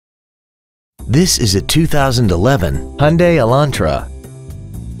This is a 2011 Hyundai Elantra.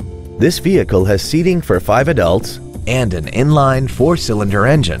 This vehicle has seating for 5 adults and an inline 4-cylinder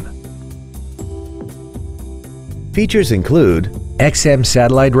engine. Features include XM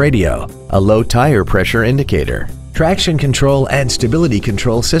satellite radio, a low tire pressure indicator, traction control and stability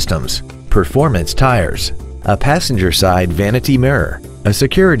control systems, performance tires, a passenger side vanity mirror, a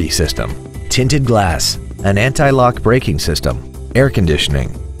security system, tinted glass, an anti-lock braking system, air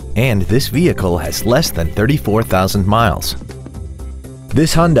conditioning, and this vehicle has less than 34,000 miles.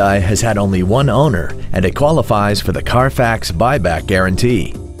 This Hyundai has had only one owner and it qualifies for the Carfax buyback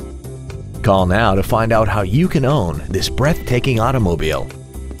guarantee. Call now to find out how you can own this breathtaking automobile.